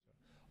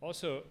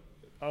Also,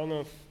 I don't know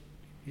if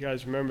you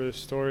guys remember the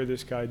story of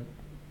this guy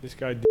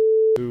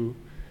who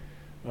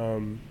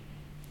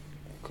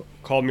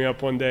called me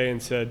up one day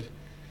and said,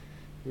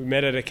 we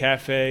met at a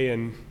cafe,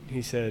 and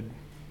he said,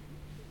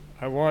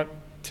 I want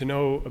to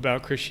know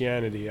about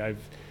Christianity.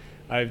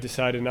 I've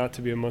decided not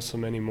to be a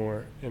Muslim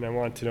anymore, and I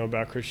want to know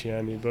about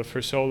Christianity. But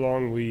for so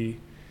long,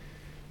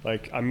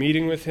 I'm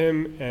meeting with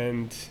him,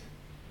 and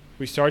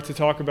we start to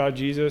talk about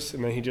Jesus,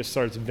 and then he just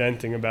starts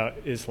venting about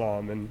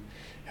Islam and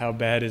how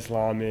bad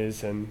Islam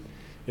is, and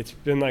it's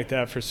been like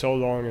that for so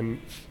long,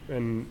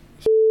 and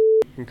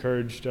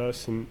encouraged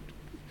us, and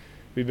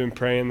we've been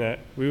praying that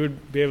we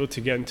would be able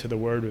to get into the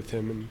Word with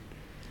him,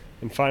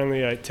 and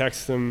finally I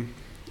text him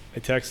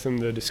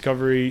the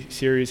Discovery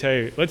series,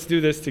 hey, let's do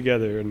this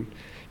together, and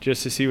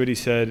just to see what he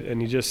said,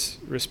 and he just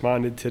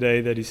responded today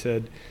that he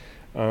said,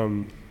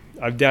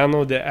 I've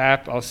downloaded the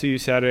app, I'll see you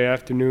Saturday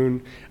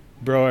afternoon,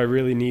 bro, I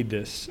really need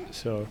this.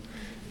 So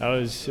that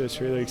was just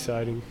really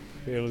exciting,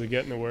 to be able to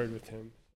get in the Word with him.